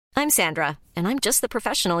I'm Sandra, and I'm just the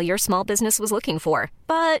professional your small business was looking for.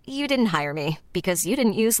 But you didn't hire me because you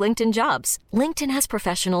didn't use LinkedIn Jobs. LinkedIn has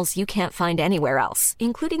professionals you can't find anywhere else,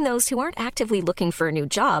 including those who aren't actively looking for a new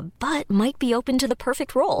job, but might be open to the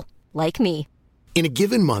perfect role, like me. In a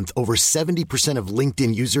given month, over 70% of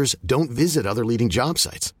LinkedIn users don't visit other leading job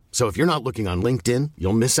sites. So if you're not looking on LinkedIn,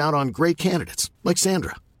 you'll miss out on great candidates like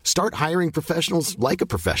Sandra. Start hiring professionals like a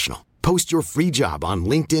professional. Post your free job on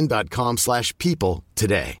linkedin.com/people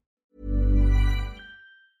today.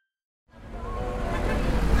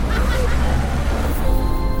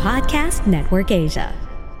 Podcast Network Asia.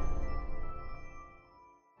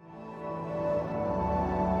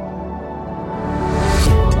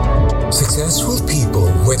 Successful people,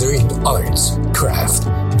 whether in arts, craft,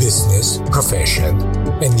 business, profession,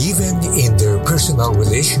 and even in their personal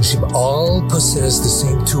relationship, all possess the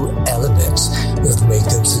same two elements that make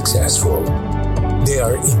them successful. They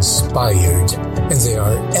are inspired and they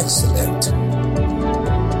are excellent.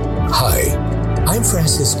 Hi, I'm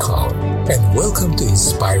Francis Kong, and welcome to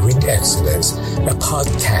Inspiring Excellence, a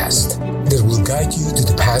podcast that will guide you to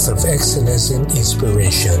the path of excellence and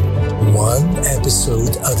inspiration, one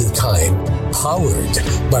episode at a time, powered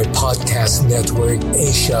by Podcast Network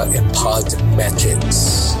Asia and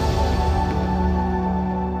Podmetrics.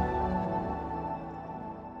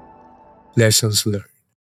 Lessons learned.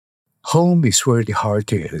 Home is where the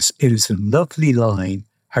heart is. It is a lovely line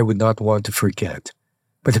I would not want to forget.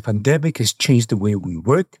 But the pandemic has changed the way we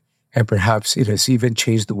work, and perhaps it has even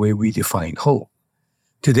changed the way we define home.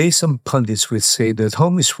 Today, some pundits would say that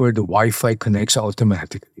home is where the Wi-Fi connects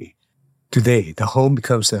automatically. Today, the home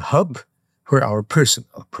becomes a hub where our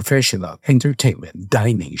personal, professional, entertainment,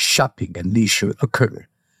 dining, shopping, and leisure occur.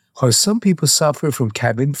 While some people suffer from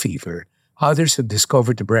cabin fever, others have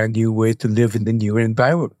discovered a brand new way to live in the new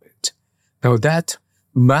environment. Now that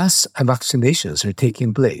mass vaccinations are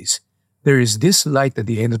taking place, there is this light at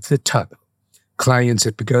the end of the tunnel. Clients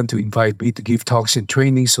have begun to invite me to give talks and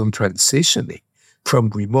trainings on transitioning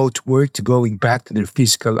from remote work to going back to their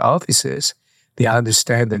physical offices. They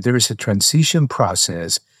understand that there is a transition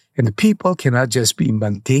process and the people cannot just be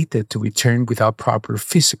mandated to return without proper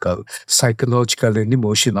physical, psychological, and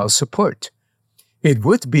emotional support. It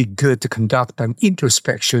would be good to conduct an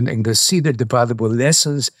introspection and consider the valuable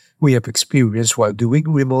lessons we have experienced while doing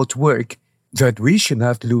remote work that we should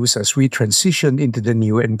not lose as we transition into the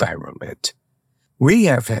new environment. We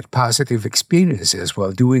have had positive experiences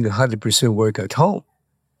while doing 100% work at home,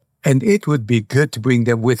 and it would be good to bring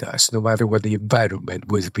them with us no matter what the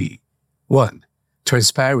environment would be. 1.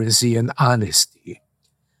 Transparency and honesty.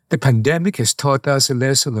 The pandemic has taught us a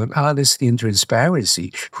lesson on honesty and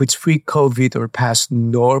transparency, which pre-COVID or past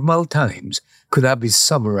normal times could not be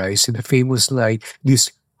summarized in a famous line.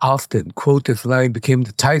 This often quoted line became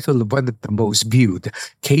the title of one of the most viewed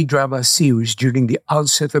K-drama series during the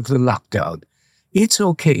onset of the lockdown. It's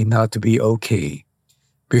okay not to be okay.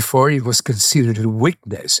 Before, it was considered a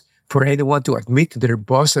weakness for anyone to admit to their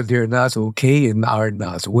boss that they're not okay and are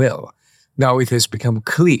not well. Now it has become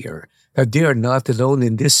clear that they are not alone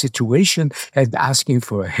in this situation, and asking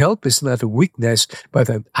for help is not a weakness but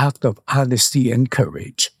an act of honesty and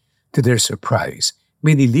courage. To their surprise,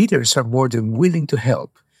 many leaders are more than willing to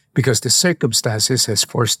help because the circumstances has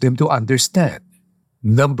forced them to understand.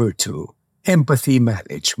 Number 2, empathy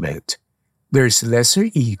management. There's lesser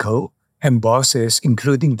ego, and bosses,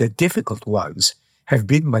 including the difficult ones, have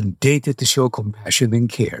been mandated to show compassion and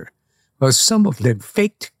care, while some of them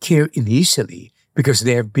faked care initially because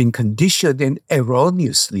they have been conditioned and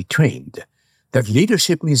erroneously trained that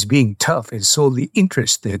leadership means being tough and solely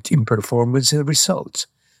interested in performance and results.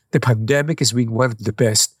 The pandemic has been one of the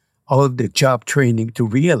best on-the-job training to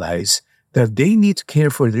realize that they need to care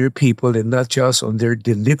for their people and not just on their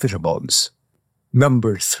deliverables.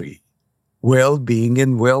 Number 3. Well-being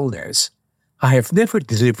and wellness. I have never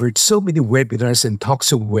delivered so many webinars and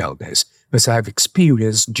talks on wellness as I have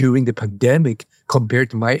experienced during the pandemic compared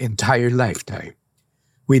to my entire lifetime.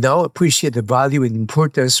 We now appreciate the value and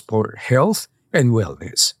importance for health and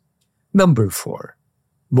wellness. Number 4,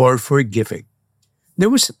 more forgiving. There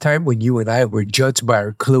was a time when you and I were judged by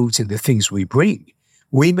our clothes and the things we bring.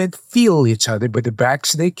 Women feel each other by the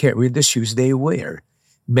bags they carry and the shoes they wear.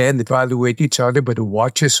 Men evaluate each other by the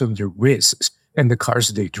watches on their wrists and the cars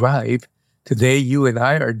they drive. Today, you and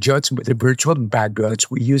I are judged by the virtual backgrounds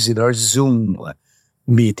we use in our Zoom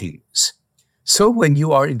meetings. So when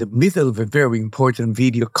you are in the middle of a very important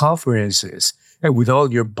video conferences and with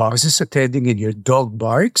all your bosses attending and your dog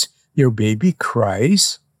barks, your baby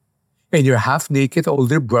cries, and your half-naked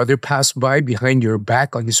older brother passed by behind your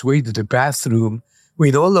back on his way to the bathroom,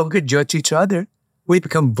 we no longer judge each other. We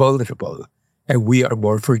become vulnerable. and we are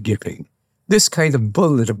more forgiving. This kind of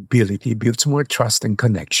vulnerability builds more trust and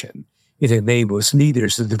connection. It enables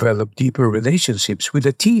leaders to develop deeper relationships with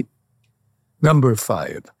the team. Number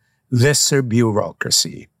 5, lesser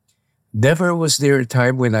bureaucracy. Never was there a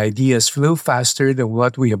time when ideas flew faster than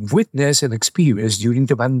what we have witnessed and experienced during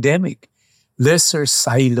the pandemic. Lesser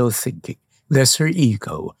silo thinking, lesser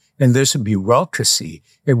ego, and lesser bureaucracy,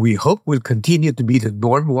 and we hope will continue to be the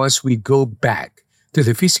norm once we go back to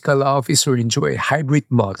the physical office or enjoy a hybrid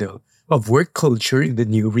model of work culture in the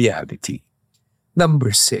new reality.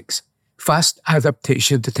 Number 6, fast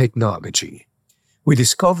adaptation to technology. We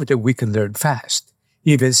discovered that we can learn fast.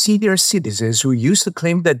 Even senior citizens who used to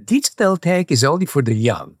claim that digital tech is only for the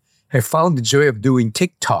young have found the joy of doing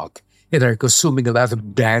TikTok and are consuming a lot of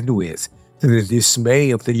bandwidth to the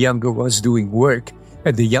dismay of the younger ones doing work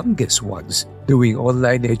and the youngest ones doing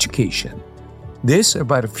online education. These are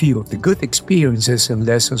but a few of the good experiences and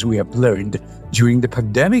lessons we have learned during the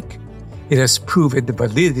pandemic. It has proven the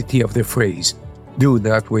validity of the phrase, "Do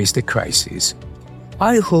not waste a crisis."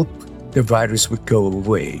 I hope the virus would go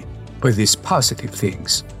away, but these positive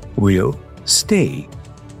things will stay.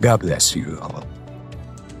 God bless you all.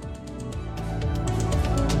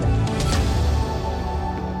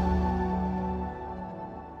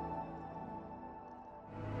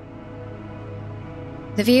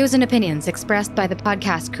 The views and opinions expressed by the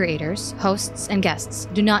podcast creators, hosts, and guests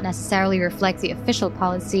do not necessarily reflect the official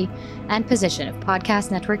policy and position of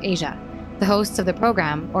Podcast Network Asia, the hosts of the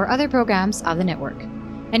program, or other programs of the network.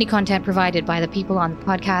 Any content provided by the people on the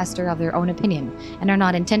podcast are of their own opinion and are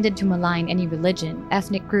not intended to malign any religion,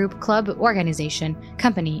 ethnic group, club, organization,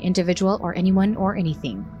 company, individual, or anyone or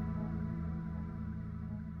anything.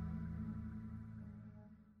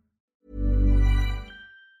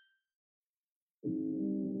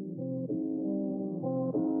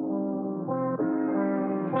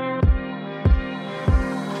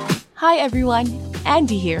 Hi everyone,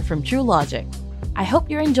 Andy here from True Logic. I hope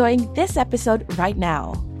you're enjoying this episode right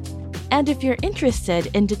now. And if you're interested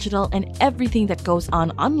in digital and everything that goes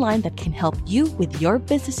on online that can help you with your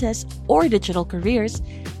businesses or digital careers,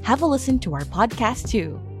 have a listen to our podcast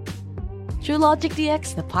too. True Logic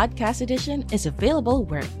DX, the podcast edition, is available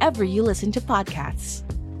wherever you listen to podcasts.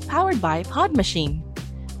 Powered by Pod Machine.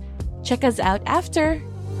 Check us out after